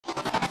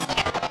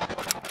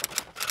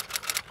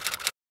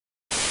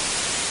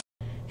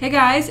Hey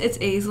guys, it's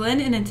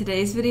Aislinn, and in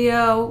today's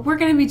video, we're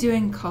going to be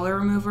doing color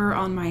remover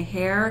on my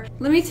hair.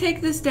 Let me take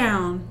this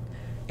down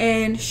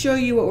and show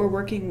you what we're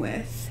working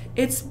with.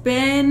 It's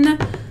been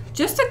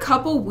just a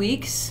couple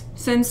weeks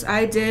since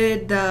I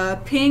did the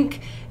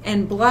pink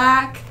and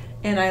black,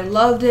 and I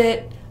loved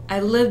it. I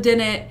lived in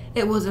it.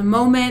 It was a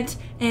moment,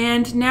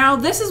 and now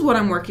this is what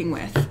I'm working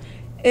with.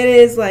 It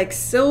is like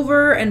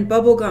silver and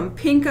bubblegum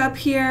pink up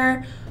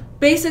here.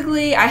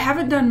 Basically, I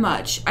haven't done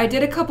much. I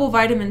did a couple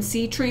vitamin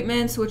C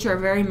treatments, which are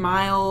very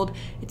mild.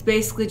 It's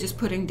basically just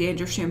putting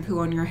dandruff shampoo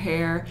on your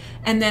hair.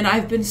 And then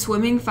I've been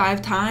swimming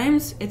 5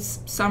 times. It's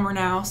summer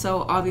now,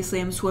 so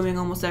obviously I'm swimming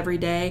almost every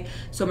day.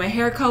 So my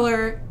hair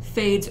color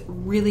fades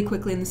really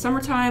quickly in the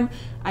summertime.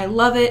 I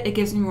love it. It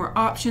gives me more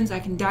options. I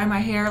can dye my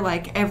hair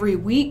like every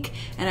week,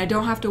 and I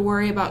don't have to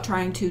worry about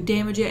trying to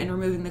damage it and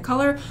removing the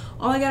color.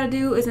 All I gotta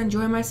do is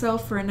enjoy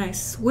myself for a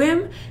nice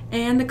swim,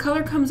 and the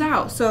color comes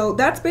out. So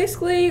that's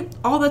basically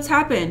all that's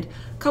happened.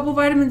 A couple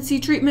vitamin C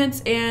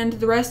treatments, and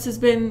the rest has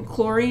been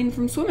chlorine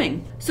from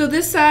swimming. So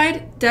this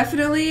side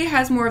definitely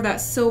has more of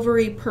that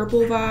silvery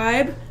purple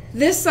vibe.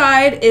 This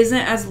side isn't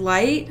as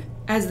light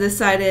as this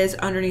side is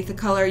underneath the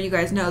color. You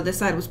guys know this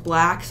side was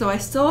black, so I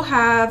still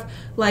have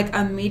like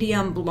a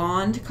medium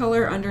blonde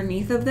color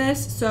underneath of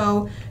this.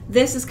 So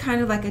this is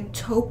kind of like a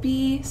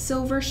taupey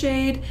silver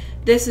shade.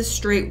 This is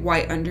straight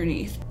white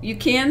underneath. You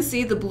can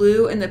see the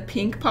blue and the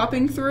pink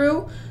popping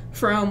through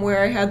from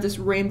where I had this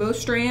rainbow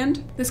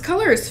strand. This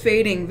color is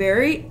fading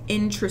very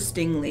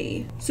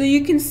interestingly. So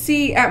you can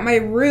see at my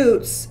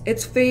roots,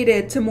 it's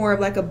faded to more of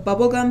like a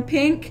bubblegum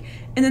pink.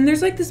 And then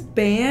there's like this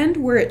band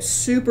where it's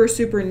super,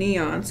 super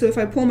neon. So if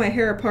I pull my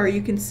hair apart,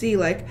 you can see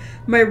like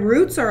my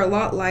roots are a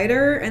lot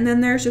lighter. And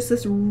then there's just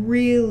this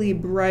really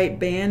bright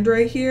band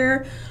right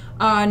here.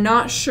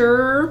 Not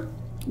sure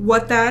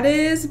what that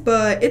is,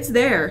 but it's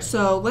there.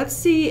 So let's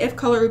see if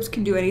Color Oops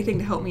can do anything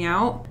to help me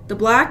out. The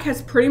black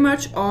has pretty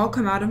much all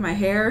come out of my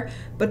hair,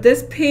 but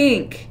this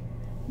pink,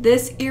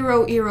 this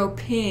Iroiro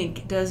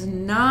pink does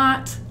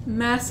not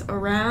mess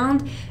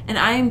around, and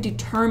I am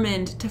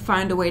determined to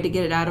find a way to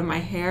get it out of my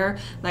hair.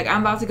 Like,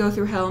 I'm about to go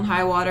through hell and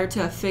high water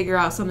to figure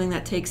out something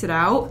that takes it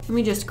out. Let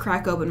me just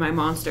crack open my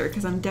monster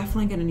because I'm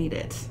definitely gonna need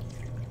it.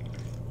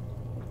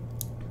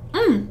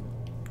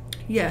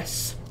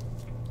 Yes,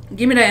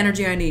 give me that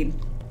energy I need.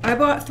 I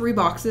bought 3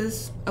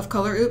 boxes of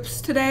Color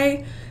Oops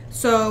today,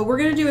 so we're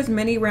gonna do as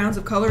many rounds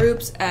of Color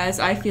Oops as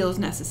I feel is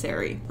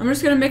necessary. I'm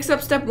just gonna mix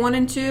up step 1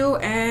 and 2,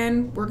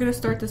 and we're gonna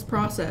start this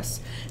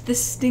process.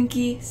 This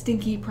stinky,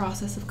 stinky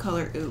process of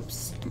Color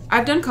Oops.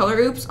 I've done Color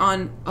Oops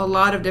on a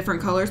lot of different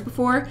colors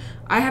before.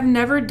 I have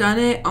never done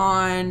it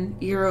on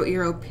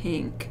Iroiro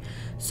pink.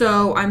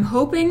 So I'm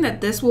hoping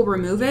that this will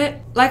remove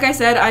it. Like I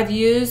said, I've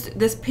used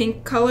this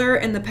pink color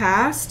in the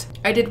past.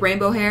 I did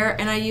rainbow hair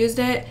and I used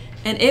it,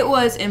 and it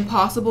was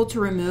impossible to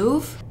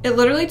remove. It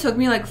literally took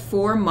me like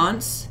 4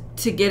 months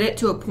to get it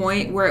to a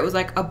point where it was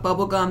like a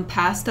bubblegum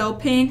pastel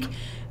pink.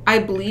 I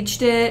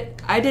bleached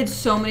it. I did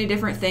so many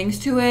different things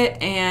to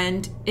it,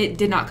 and it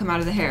did not come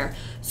out of the hair.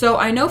 So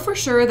I know for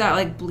sure that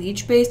like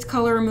bleach-based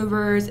color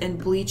removers and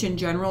bleach in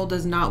general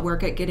does not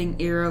work at getting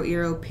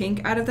Iroiro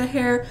pink out of the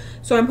hair.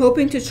 So I'm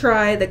hoping to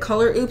try the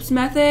Color Oops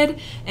method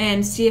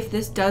and see if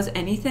this does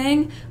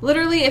anything.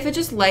 Literally, if it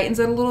just lightens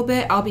it a little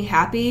bit, I'll be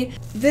happy.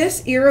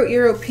 This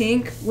Iroiro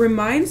pink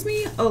reminds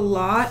me a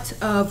lot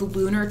of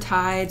Lunar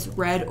Tides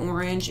red,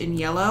 orange, and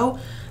yellow.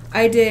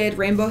 I did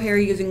rainbow hair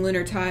using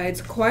Lunar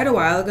Tides quite a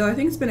while ago. I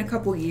think it's been a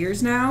couple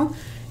years now.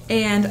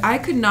 And I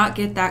could not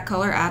get that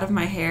color out of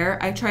my hair.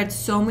 I tried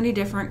so many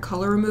different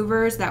color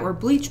removers that were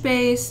bleach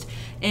based,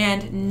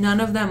 and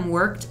none of them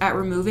worked at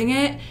removing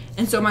it.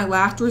 And so my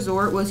last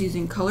resort was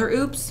using Color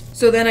Oops.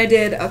 So then I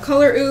did a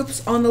Color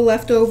Oops on the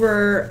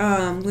leftover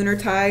Lunar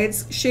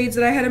Tides shades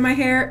that I had in my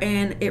hair,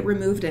 and it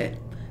removed it.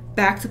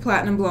 Back to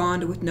platinum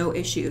blonde with no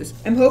issues.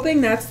 I'm hoping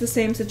that's the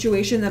same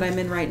situation that I'm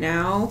in right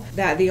now,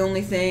 that the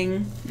only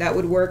thing that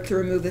would work to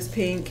remove this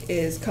pink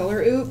is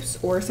Color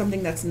Oops or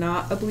something that's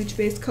not a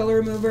bleach-based color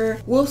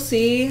remover. We'll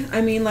see.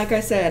 I mean, like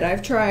I said,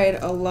 I've tried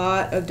a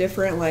lot of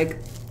different like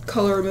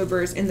color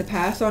removers in the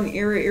past on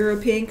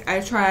Iroiro pink.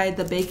 I tried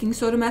the baking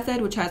soda method,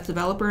 which has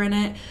developer in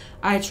it.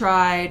 I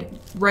tried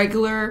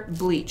regular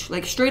bleach,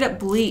 like straight up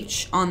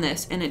bleach on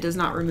this, and it does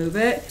not remove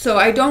it. So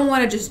I don't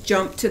want to just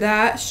jump to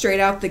that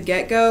straight out the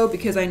get-go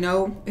because I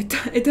know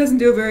it doesn't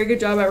do a very good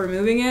job at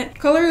removing it.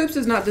 Color Oops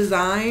is not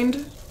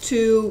designed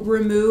to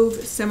remove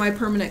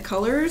semi-permanent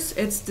colors.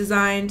 It's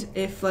designed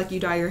if like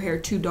you dye your hair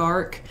too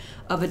dark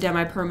of a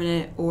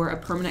demi-permanent or a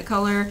permanent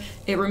color,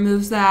 it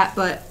removes that.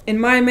 But in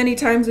my many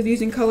times of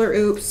using Color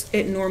Oops,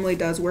 it normally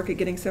does work at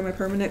getting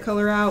semi-permanent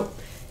color out.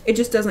 It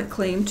just doesn't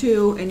claim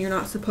to, and you're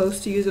not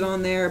supposed to use it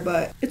on there,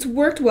 but it's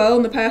worked well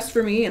in the past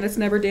for me, and it's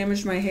never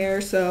damaged my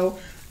hair. So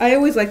I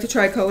always like to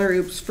try color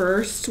oops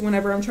first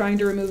whenever I'm trying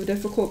to remove a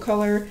difficult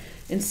color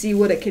and see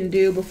what it can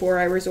do before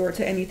I resort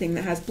to anything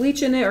that has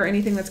bleach in it or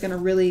anything that's gonna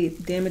really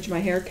damage my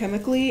hair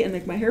chemically and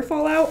make my hair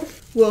fall out.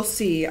 We'll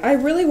see. I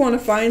really wanna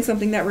find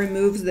something that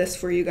removes this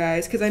for you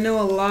guys because I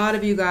know a lot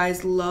of you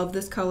guys love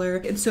this color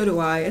and so do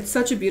I. It's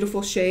such a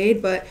beautiful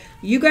shade, but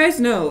you guys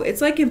know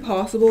it's like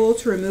impossible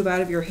to remove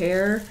out of your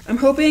hair. I'm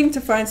hoping to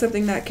find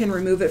something that can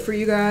remove it for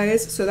you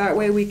guys so that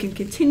way we can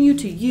continue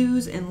to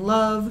use and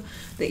love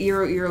the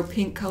Iroiro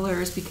pink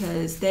colors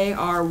because they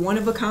are one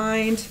of a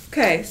kind.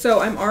 Okay,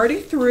 so I'm already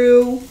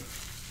through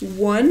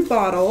one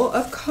bottle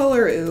of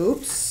color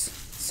oops.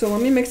 So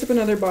let me mix up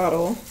another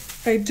bottle.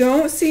 I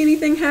don't see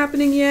anything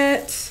happening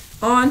yet.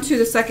 On to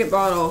the second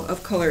bottle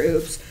of color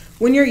oops.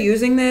 When you're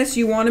using this,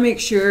 you want to make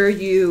sure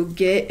you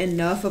get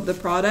enough of the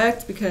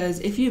product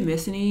because if you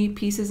miss any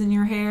pieces in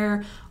your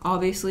hair,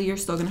 obviously you're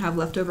still going to have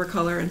leftover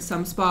color in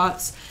some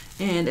spots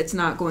and it's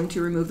not going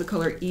to remove the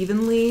color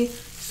evenly.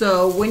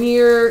 So when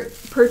you're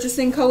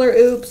purchasing color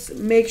oops,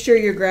 make sure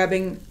you're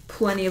grabbing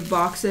plenty of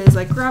boxes,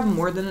 like grab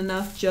more than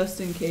enough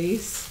just in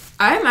case.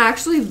 I'm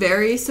actually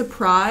very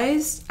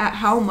surprised at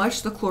how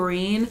much the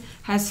chlorine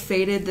has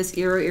faded this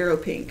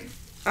Iroiro pink.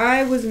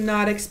 I was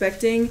not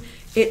expecting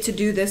it to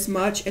do this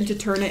much and to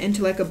turn it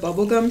into like a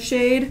bubblegum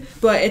shade,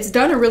 but it's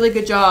done a really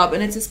good job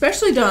and it's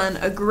especially done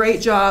a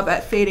great job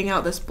at fading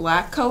out this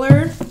black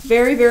color.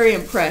 Very, very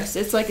impressed.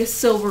 It's like a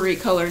silvery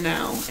color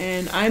now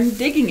and I'm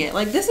digging it.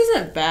 Like this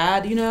isn't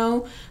bad, you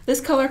know, this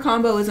color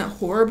combo isn't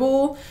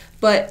horrible,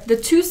 but the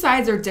two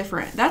sides are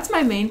different. That's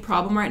my main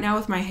problem right now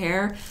with my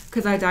hair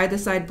because I dyed the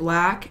side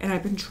black and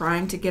I've been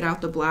trying to get out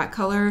the black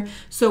color.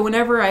 So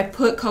whenever I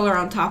put color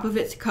on top of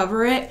it to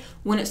cover it,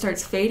 when it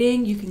starts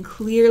fading, you can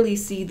clearly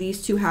see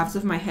these two halves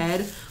of my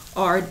head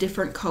are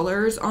different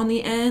colors on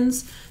the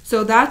ends.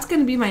 So that's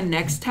gonna be my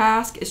next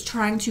task is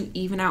trying to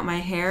even out my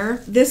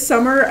hair. This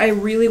summer, I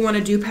really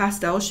wanna do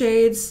pastel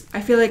shades.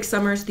 I feel like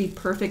summer's the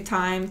perfect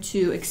time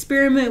to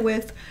experiment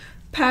with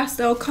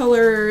pastel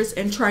colors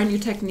and try new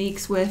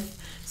techniques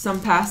with some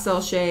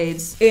pastel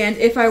shades. And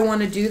if I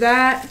want to do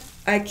that,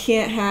 I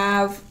can't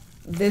have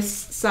this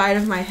side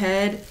of my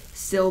head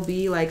still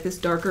be like this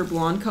darker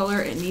blonde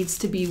color. It needs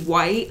to be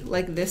white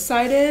like this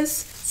side is.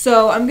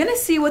 So I'm gonna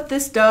see what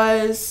this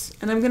does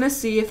and I'm gonna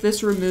see if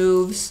this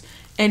removes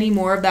any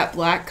more of that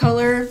black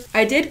color.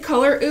 I did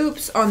color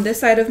oops on this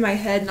side of my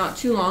head not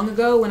too long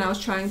ago when I was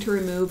trying to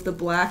remove the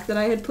black that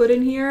I had put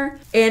in here.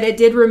 And it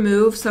did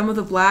remove some of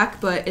the black,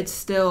 but it's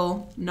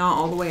still not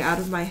all the way out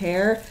of my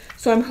hair.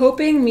 So I'm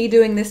hoping me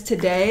doing this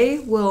today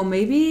will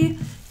maybe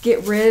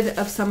get rid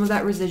of some of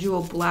that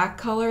residual black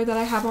color that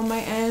I have on my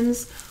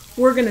ends.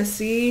 We're gonna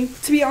see.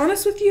 To be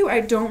honest with you,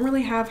 I don't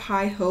really have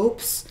high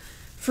hopes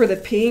for the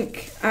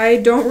pink. I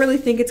don't really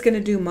think it's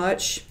gonna do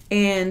much,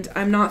 and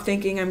I'm not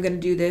thinking I'm gonna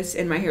do this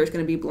and my hair is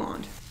gonna be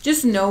blonde.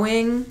 Just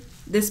knowing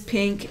this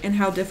pink and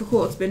how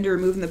difficult it's been to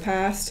remove in the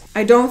past,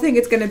 I don't think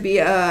it's gonna be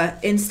a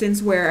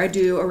instance where I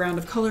do a round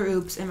of color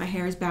oops and my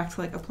hair is back to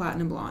like a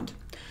platinum blonde.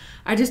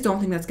 I just don't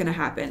think that's gonna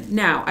happen.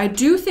 Now, I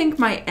do think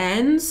my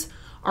ends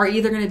are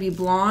either gonna be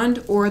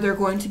blonde or they're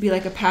going to be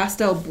like a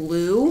pastel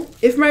blue.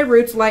 If my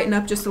roots lighten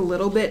up just a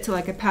little bit to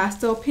like a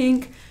pastel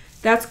pink,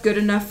 that's good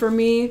enough for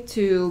me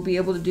to be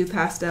able to do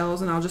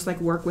pastels and I'll just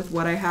like work with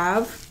what I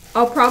have.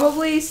 I'll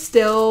probably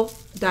still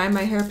dye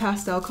my hair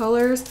pastel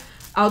colors.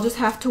 I'll just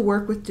have to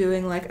work with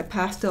doing like a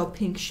pastel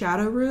pink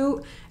shadow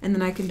root and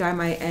then I can dye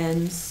my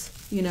ends,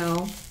 you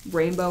know,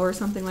 rainbow or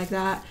something like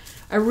that.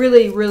 I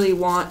really, really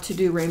want to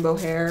do rainbow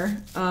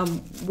hair.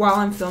 While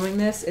I'm filming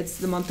this, it's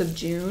the month of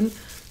June.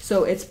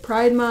 So it's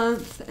Pride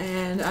Month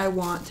and I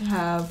want to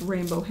have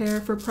rainbow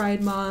hair for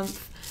Pride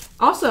Month.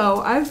 Also,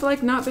 I've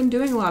like not been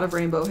doing a lot of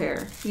rainbow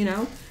hair, you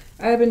know?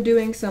 I've been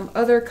doing some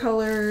other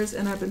colors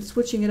and I've been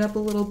switching it up a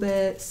little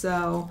bit.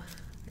 So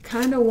I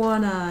kind of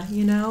want to,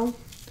 you know,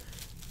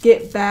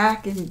 get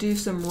back and do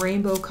some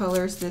rainbow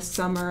colors this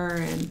summer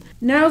and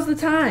now's the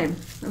time.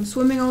 I'm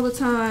swimming all the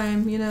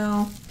time, you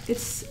know.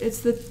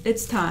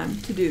 It's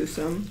time to do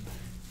some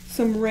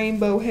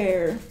rainbow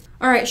hair.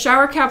 All right,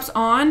 shower cap's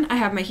on. I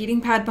have my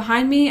heating pad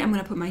behind me. I'm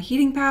gonna put my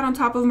heating pad on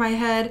top of my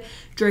head,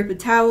 drape a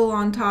towel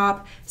on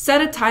top,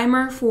 set a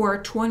timer for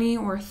 20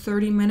 or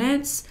 30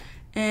 minutes,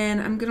 and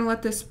I'm gonna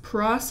let this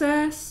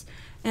process,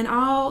 and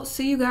I'll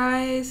see you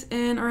guys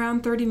in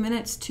around 30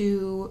 minutes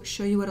to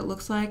show you what it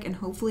looks like, and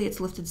hopefully it's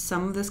lifted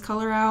some of this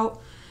color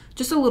out,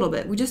 just a little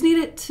bit. We just need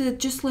it to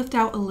just lift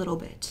out a little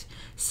bit.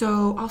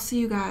 So I'll see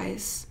you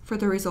guys for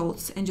the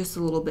results in just a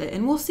little bit,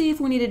 and we'll see if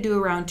we need to do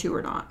a round 2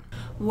 or not.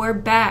 We're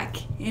back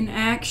in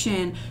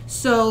action.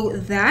 So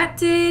that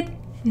did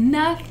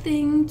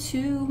nothing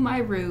to my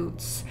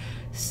roots.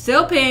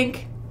 Still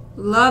pink.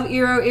 Love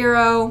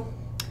Iroiro.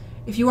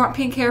 If you want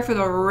pink hair for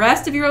the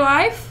rest of your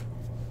life,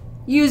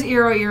 use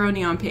Iroiro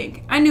Neon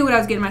Pink. I knew what I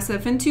was getting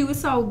myself into.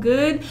 It's all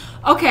good.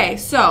 Okay,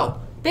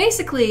 so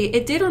basically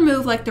it did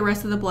remove like the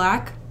rest of the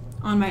black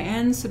on my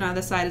ends. So now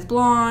this side is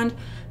blonde.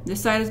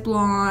 This side is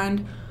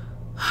blonde.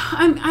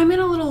 I'm in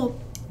a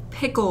little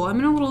pickle. I'm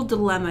in a little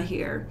dilemma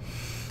here.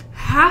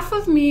 half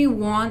of me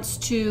wants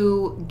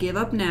to give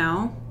up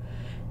now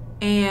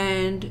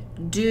and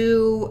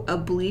do a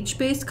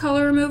bleach-based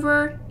color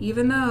remover,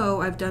 even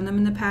though I've done them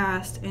in the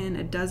past and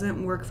it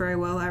doesn't work very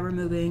well at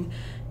removing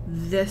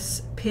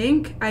this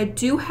pink. I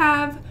do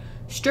have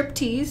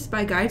Striptease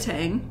by Guy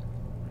Tang.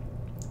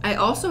 I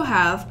also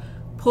have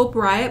Pulp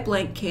Riot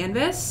Blank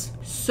Canvas.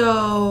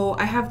 So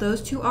I have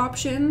those two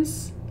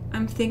options.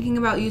 I'm thinking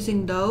about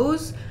using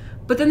those.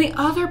 But then the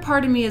other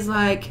part of me is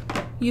like,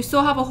 you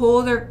still have a whole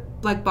other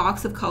like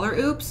box of color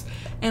oops.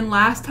 And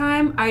last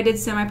time I did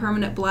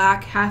semi-permanent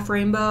black, half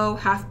rainbow,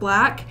 half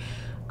black.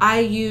 I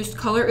used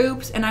color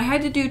oops and I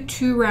had to do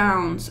 2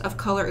 rounds of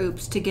color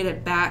oops to get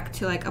it back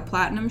to like a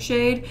platinum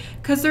shade,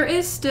 because there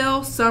is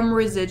still some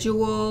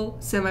residual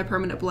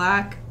semi-permanent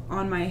black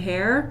on my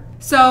hair.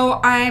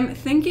 So I'm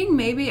thinking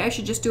maybe I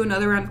should just do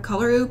another round of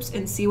color oops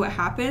and see what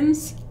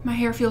happens. My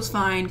hair feels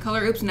fine.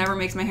 Color oops never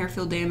makes my hair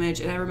feel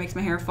damaged. It never makes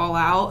my hair fall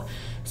out.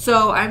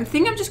 So I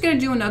think I'm just gonna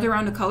do another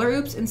round of color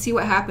oops and see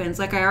what happens.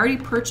 Like, I already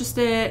purchased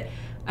it.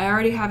 I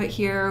already have it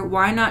here.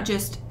 Why not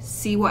just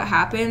see what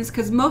happens?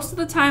 Because most of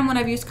the time when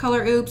I've used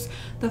color oops,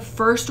 the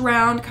first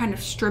round kind of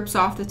strips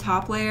off the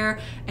top layer,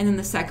 and then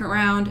the second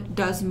round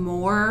does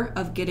more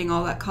of getting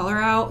all that color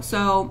out.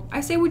 So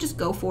I say we just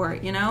go for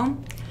it, you know?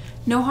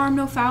 No harm,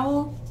 no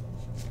foul,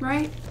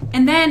 right?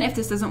 And then if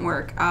this doesn't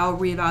work, I'll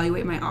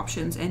reevaluate my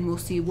options and we'll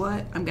see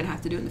what I'm gonna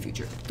have to do in the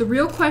future. The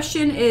real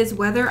question is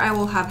whether I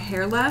will have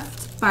hair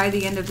left by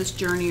the end of this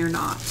journey or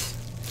not.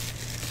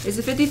 It's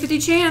a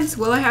 50-50 chance.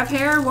 Will I have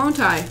hair? Won't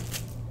I?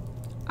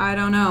 I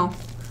don't know.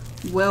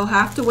 We'll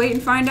have to wait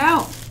and find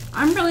out.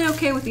 I'm really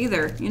okay with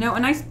either. You know, a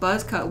nice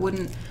buzz cut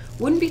wouldn't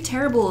be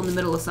terrible in the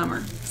middle of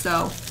summer.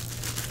 So,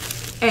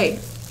 hey,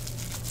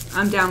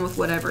 I'm down with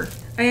whatever.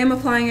 I am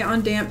applying it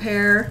on damp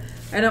hair.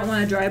 I don't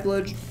want to dry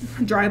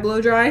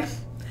blow dry.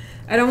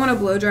 I don't want to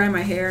blow dry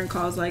my hair and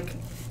cause like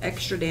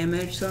extra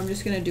damage, so I'm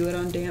just gonna do it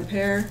on damp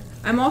hair.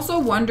 I'm also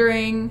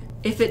wondering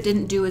if it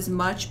didn't do as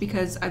much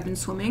because I've been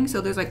swimming,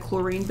 so there's like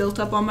chlorine built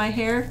up on my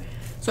hair.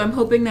 So I'm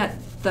hoping that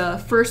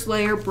the first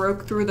layer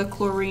broke through the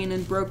chlorine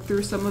and broke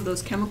through some of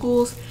those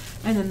chemicals,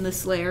 and then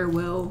this layer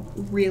will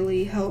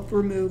really help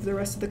remove the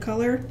rest of the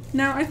color.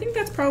 Now, I think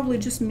that's probably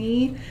just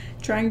me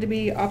trying to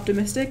be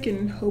optimistic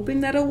and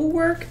hoping that it will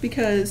work,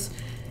 because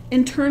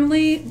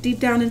internally, deep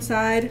down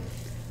inside,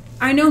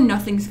 I know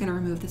nothing's gonna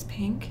remove this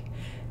pink.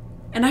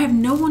 And I have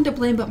no one to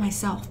blame but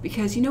myself,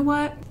 because you know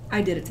what?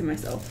 I did it to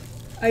myself.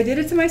 I did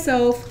it to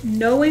myself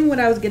knowing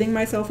what I was getting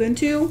myself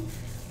into.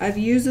 I've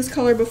used this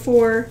color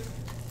before.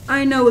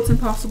 I know it's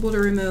impossible to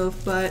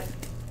remove, but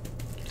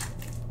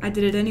I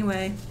did it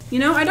anyway. You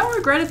know, I don't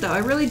regret it though. I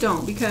really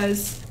don't,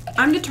 because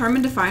I'm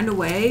determined to find a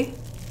way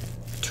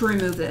to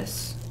remove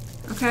this,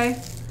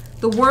 okay?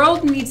 The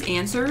world needs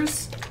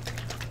answers.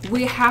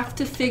 We have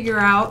to figure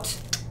out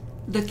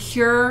the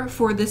cure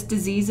for this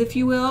disease, if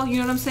you will, you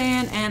know what I'm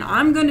saying? And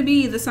I'm gonna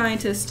be the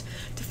scientist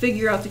to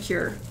figure out the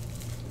cure.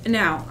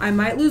 Now, I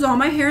might lose all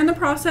my hair in the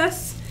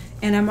process,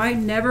 and I might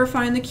never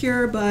find the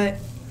cure, but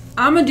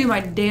I'm gonna do my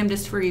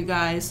damnedest for you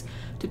guys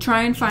to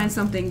try and find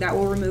something that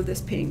will remove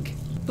this pink.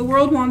 The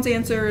world wants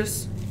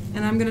answers,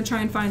 and I'm gonna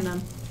try and find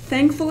them.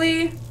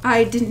 Thankfully,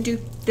 I didn't do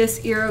this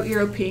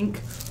Iroiro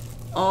pink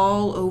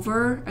all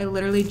over. I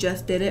literally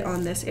just did it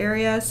on this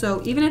area,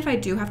 so even if I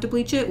do have to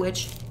bleach it,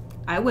 which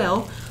I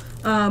will,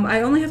 I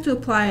only have to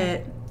apply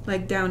it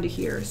like down to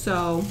here,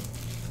 so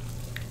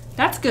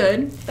that's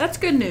good. That's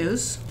good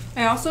news.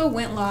 I also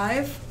went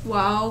live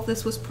while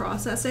this was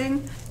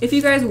processing. If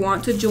you guys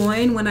want to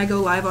join when I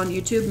go live on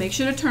YouTube, make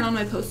sure to turn on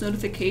my post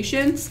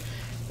notifications.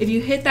 If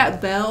you hit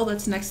that bell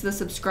that's next to the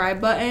subscribe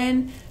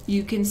button,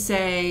 you can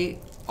say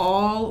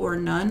all or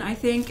none, I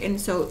think. And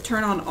so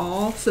turn on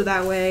all, so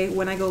that way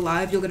when I go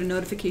live, you'll get a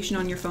notification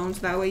on your phone,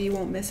 so that way you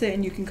won't miss it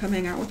and you can come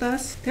hang out with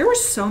us. There were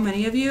so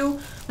many of you.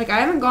 Like, I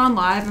haven't gone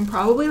live in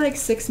probably like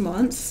 6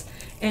 months.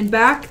 And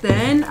back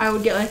then I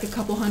would get like a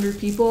couple hundred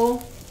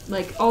people,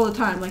 like all the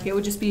time. Like, it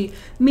would just be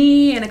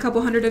me and a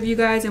couple hundred of you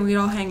guys and we'd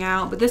all hang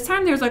out. But this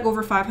time there's like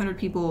over 500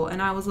 people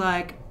and I was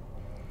like,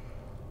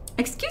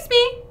 excuse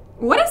me,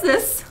 what is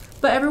this?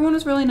 But everyone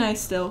was really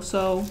nice still,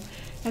 so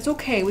that's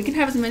okay. We can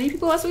have as many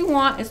people as we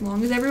want as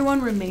long as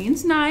everyone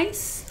remains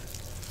nice.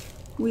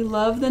 We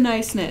love the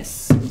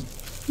niceness.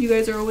 You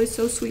guys are always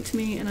so sweet to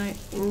me and I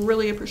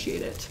really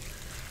appreciate it.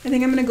 I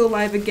think I'm gonna go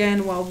live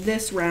again while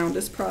this round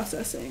is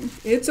processing.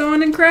 It's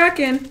on and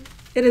cracking.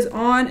 It is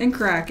on and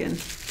cracking.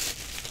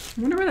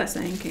 I wonder where that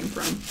saying came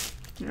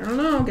from. I don't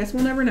know, guess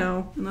we'll never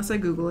know. Unless I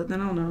Google it, then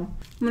I'll know.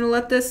 I'm gonna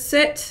let this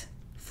sit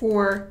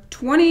for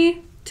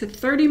 20 to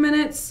 30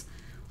 minutes.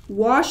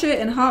 Wash it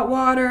in hot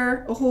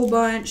water, a whole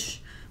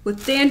bunch,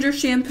 with dandruff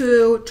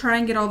shampoo, try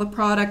and get all the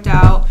product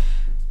out.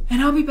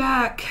 And I'll be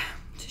back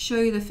to show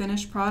you the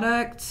finished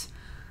product.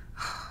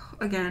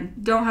 Again,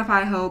 don't have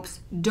high hopes.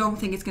 Don't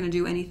think it's gonna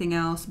do anything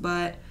else,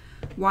 but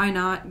why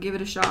not give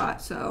it a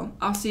shot? So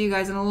I'll see you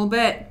guys in a little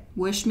bit.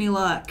 Wish me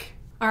luck.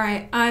 All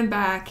right, I'm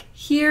back.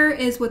 Here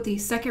is what the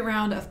second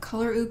round of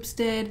color oops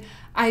did.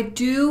 I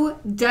do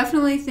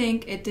definitely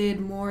think it did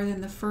more than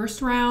the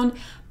first round,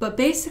 but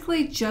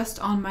basically just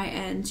on my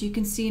ends. You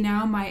can see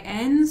now my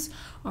ends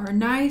are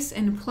nice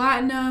and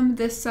platinum.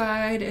 This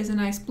side is a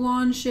nice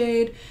blonde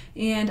shade,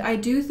 and I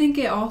do think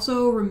it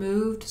also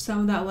removed some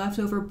of that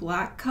leftover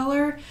black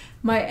color.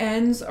 My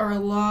ends are a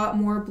lot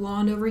more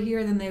blonde over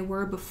here than they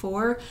were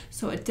before,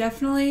 so it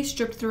definitely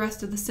stripped the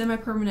rest of the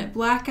semi-permanent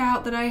black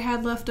out that I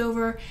had left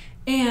over,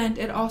 and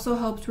it also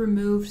helped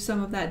remove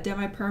some of that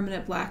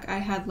demi-permanent black I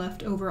had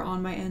left over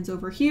on my ends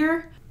over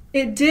here.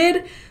 It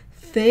did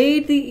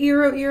fade the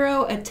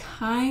Iroiro a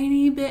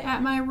tiny bit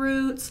at my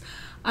roots.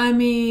 I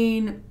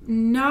mean,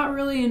 not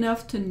really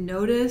enough to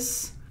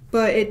notice,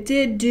 but it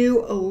did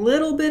do a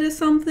little bit of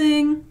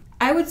something.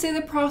 I would say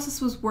the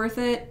process was worth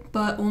it,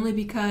 but only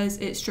because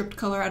it stripped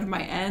color out of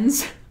my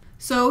ends.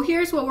 So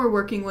here's what we're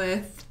working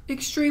with.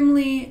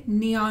 Extremely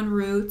neon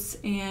roots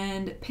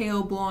and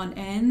pale blonde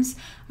ends.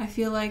 I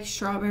feel like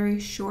strawberry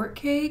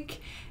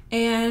shortcake,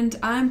 and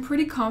I'm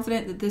pretty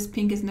confident that this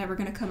pink is never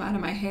going to come out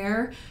of my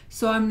hair,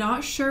 so I'm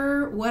not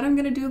sure what I'm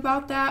going to do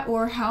about that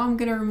or how I'm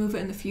going to remove it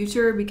in the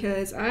future,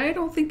 because I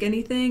don't think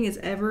anything is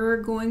ever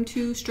going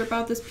to strip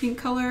out this pink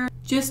color.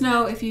 Just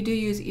know if you do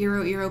use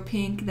Iroiro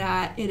pink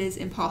that it is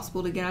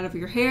impossible to get out of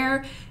your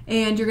hair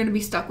and you're going to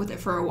be stuck with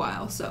it for a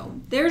while. So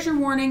there's your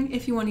warning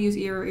if you want to use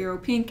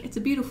Iroiro pink. It's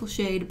a beautiful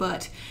shade,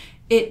 but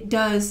it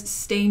does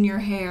stain your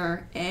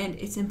hair and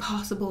it's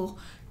impossible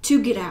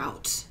to get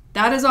out.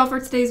 That is all for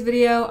today's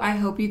video. I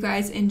hope you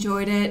guys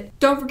enjoyed it.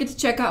 Don't forget to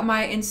check out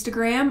my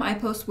Instagram. I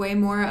post way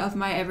more of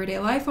my everyday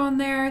life on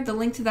there. The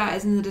link to that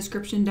is in the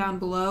description down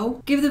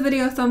below. Give the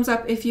video a thumbs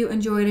up if you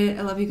enjoyed it.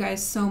 I love you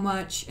guys so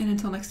much. And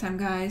until next time,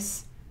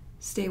 guys,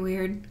 stay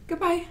weird.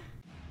 Goodbye.